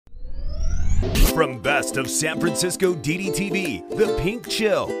From Best of San Francisco DDTV, The Pink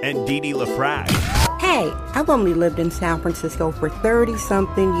Chill, and Dee LaFrac. Hey, I've only lived in San Francisco for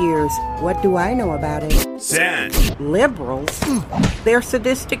 30-something years. What do I know about it? San. Liberals? They're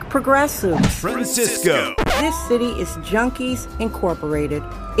sadistic progressives. Francisco. This city is Junkies Incorporated.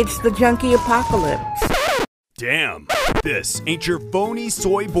 It's the junkie apocalypse. Damn. This ain't your phony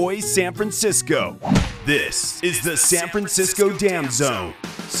soy boy San Francisco. This is the San Francisco Dam Zone.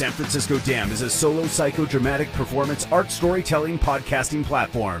 San Francisco Dam is a solo psychodramatic performance art storytelling podcasting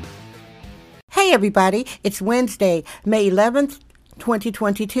platform. Hey everybody, it's Wednesday, May 11th,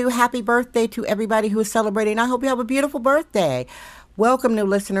 2022. Happy birthday to everybody who is celebrating. I hope you have a beautiful birthday. Welcome, new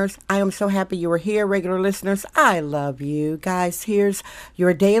listeners. I am so happy you are here. Regular listeners, I love you. Guys, here's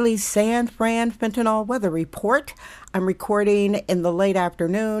your daily San Fran fentanyl weather report. I'm recording in the late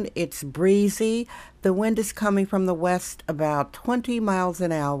afternoon. It's breezy. The wind is coming from the west about 20 miles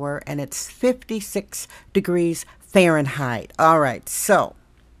an hour, and it's 56 degrees Fahrenheit. All right, so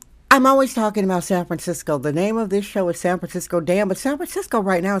I'm always talking about San Francisco. The name of this show is San Francisco Dam, but San Francisco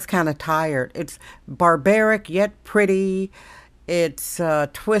right now is kind of tired. It's barbaric yet pretty. It's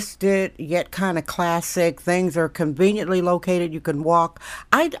twisted yet kind of classic. Things are conveniently located. You can walk.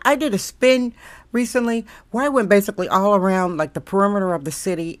 I did a spin recently where I went basically all around like the perimeter of the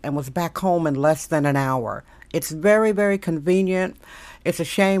city and was back home in less than an hour. It's very, very convenient. It's a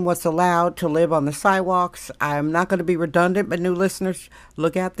shame what's allowed to live on the sidewalks. I'm not going to be redundant, but new listeners,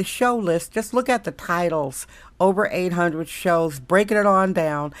 look at the show list. Just look at the titles. Over 800 shows, breaking it on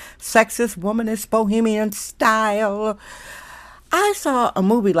down. Sexist, womanist, bohemian style. I saw a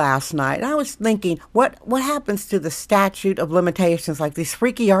movie last night, and I was thinking, what happens to the statute of limitations? Like these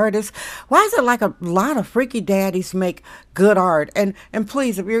freaky artists, why is it like a lot of freaky daddies make good art? And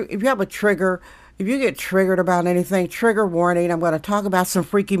please, if you have a trigger, if you get triggered about anything, trigger warning. I'm going to talk about some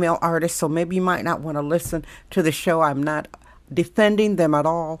freaky male artists, so maybe you might not want to listen to the show. I'm not defending them at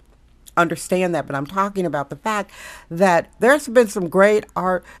all. Understand that, but I'm talking about the fact that there's been some great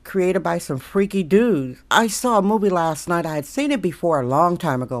art created by some freaky dudes. I saw a movie last night. I had seen it before a long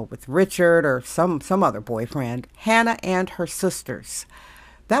time ago with Richard or some other boyfriend, Hannah and Her Sisters.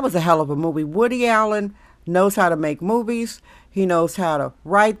 That was a hell of a movie. Woody Allen knows how to make movies. He knows how to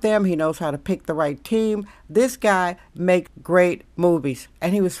write them. He knows how to pick the right team. This guy makes great movies,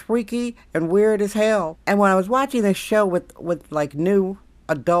 and he was freaky and weird as hell. And when I was watching this show with like new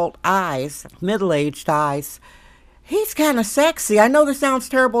adult eyes, middle-aged eyes, he's kind of sexy. I know this sounds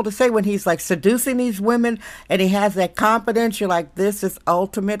terrible to say when he's like seducing these women and he has that confidence. You're like, this is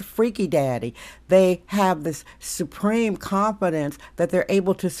ultimate freaky daddy. They have this supreme confidence that they're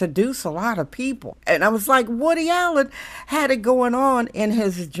able to seduce a lot of people. And I was like, Woody Allen had it going on in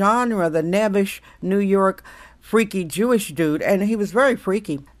his genre, the nebbish New York freaky Jewish dude, and he was very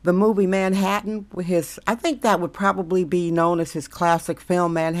freaky. The movie Manhattan, I think that would probably be known as his classic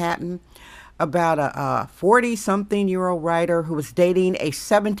film Manhattan, about a 40-something-year-old writer who was dating a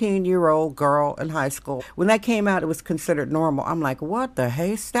 17-year-old girl in high school. When that came out, it was considered normal. I'm like, what the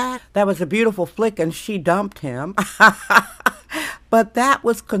haystack? That was a beautiful flick, and she dumped him. But that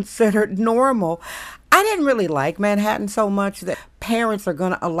was considered normal. I didn't really like Manhattan so much that parents are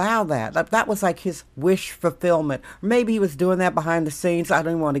going to allow that. That was like his wish fulfillment. Maybe he was doing that behind the scenes. I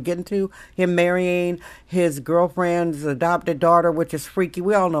don't even want to get into him marrying his girlfriend's adopted daughter, which is freaky.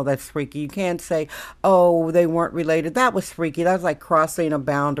 We all know that's freaky. You can't say, oh, they weren't related. That was freaky. That was like crossing a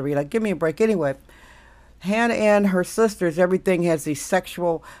boundary. Like, give me a break. Anyway, Hannah and Her Sisters, everything has these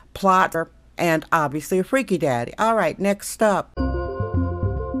sexual plots and obviously a freaky daddy. All right, next up.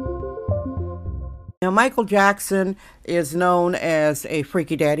 Now, Michael Jackson is known as a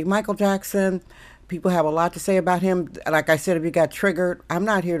freaky daddy. Michael Jackson, people have a lot to say about him. Like I said, if you got triggered, I'm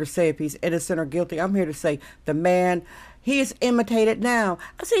not here to say if he's innocent or guilty. I'm here to say the man, he is imitated now.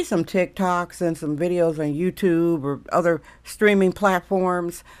 I see some TikToks and some videos on YouTube or other streaming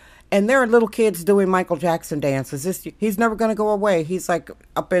platforms, and there are little kids doing Michael Jackson dances. He's never going to go away. He's like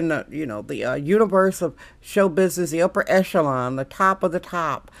up in the, the universe of show business, the upper echelon, the top of the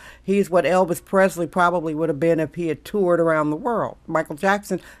top. He's what Elvis Presley probably would have been if he had toured around the world. Michael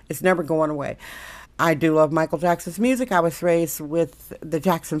Jackson is never going away. I do love Michael Jackson's music. I was raised with the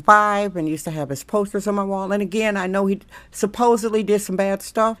Jackson 5 and used to have his posters on my wall. And again, I know he supposedly did some bad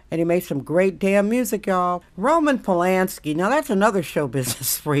stuff, and he made some great damn music, y'all. Roman Polanski, now that's another show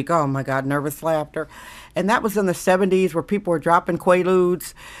business freak. Oh my God, nervous laughter. And that was in the 70s where people were dropping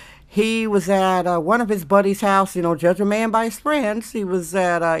Quaaludes. He was at one of his buddies' house, judge a man by his friends. He was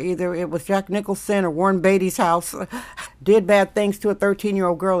at either it was Jack Nicholson or Warren Beatty's house. did bad things to a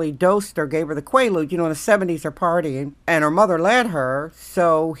 13-year-old girl. He dosed her, gave her the Quaalude. You know, in the 70s, they're partying, and her mother let her.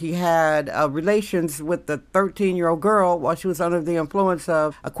 So he had relations with the 13-year-old girl while she was under the influence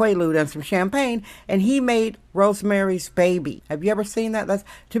of a Quaalude and some champagne, and he made Rosemary's Baby. Have you ever seen that? That's,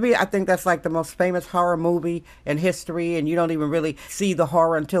 to me, I think that's like the most famous horror movie in history, and you don't even really see the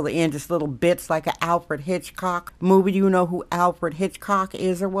horror until the end, just little bits like an Alfred Hitchcock movie. You know who Alfred Hitchcock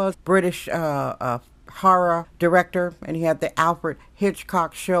is or was? British horror director, and he had the Alfred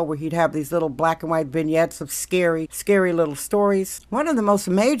Hitchcock show where he'd have these little black and white vignettes of scary little stories. One of the most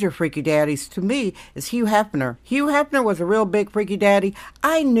major freaky daddies to me is Hugh Hefner. Hugh Hefner was a real big freaky daddy.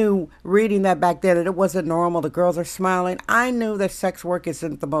 I knew reading that back then that it wasn't normal. The girls are smiling. I knew that sex work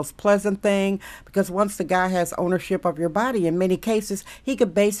isn't the most pleasant thing, because once the guy has ownership of your body, in many cases, he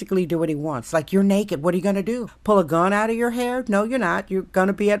could basically do what he wants. Like, you're naked. What are you going to do? Pull a gun out of your hair? No, you're not. You're going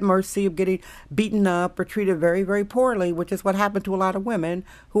to be at mercy of getting beaten up or treated very, very poorly, which is what happened to a lot of women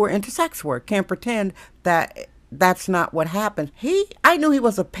who are into sex work. Can't pretend that that's not what happened. I knew he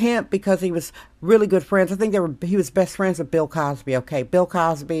was a pimp because he was really good friends. I think he was best friends with Bill Cosby. Okay, Bill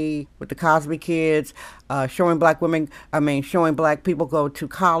Cosby with the Cosby Kids, showing black people go to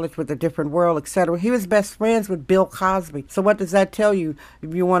college with a different world, etc. He was best friends with Bill Cosby. So what does that tell you?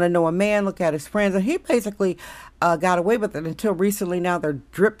 If you want to know a man, look at his friends. And he basically got away with it until recently. Now they're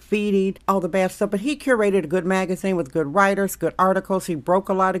drip feeding all the bad stuff. But he curated a good magazine with good writers, good articles. He broke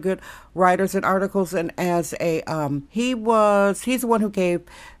a lot of good writers and articles. And as a he's the one who gave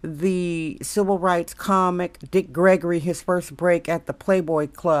the civil rights comic Dick Gregory his first break at the Playboy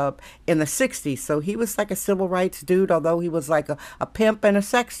Club in the 60s. So he was like a civil rights dude, although he was like a pimp and a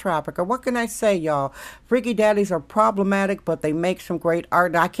sex trafficker. What can I say, y'all? Freaky daddies are problematic, but they make some great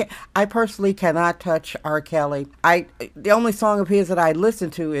art. And I personally cannot touch R. Kelly. The only song of his that I listen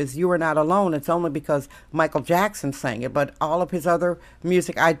to is You Are Not Alone. It's only because Michael Jackson sang it, but all of his other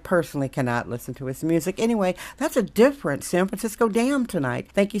music, I personally cannot listen to his music. Anyway, that's a different San Francisco Dam tonight.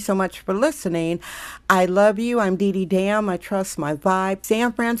 Thank you so much for listening. I love you. I'm Dee Dee Dam. I trust my vibe.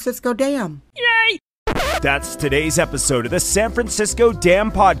 San Francisco Dam. Yay! That's today's episode of the San Francisco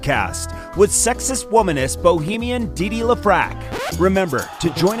Dam Podcast with sexist womanist bohemian Dee Dee LaFrac. Remember to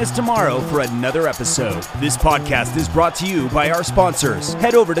join us tomorrow for another episode. This podcast is brought to you by our sponsors.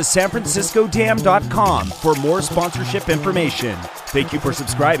 Head over to sanfranciscodam.com for more sponsorship information. Thank you for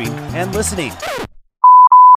subscribing and listening.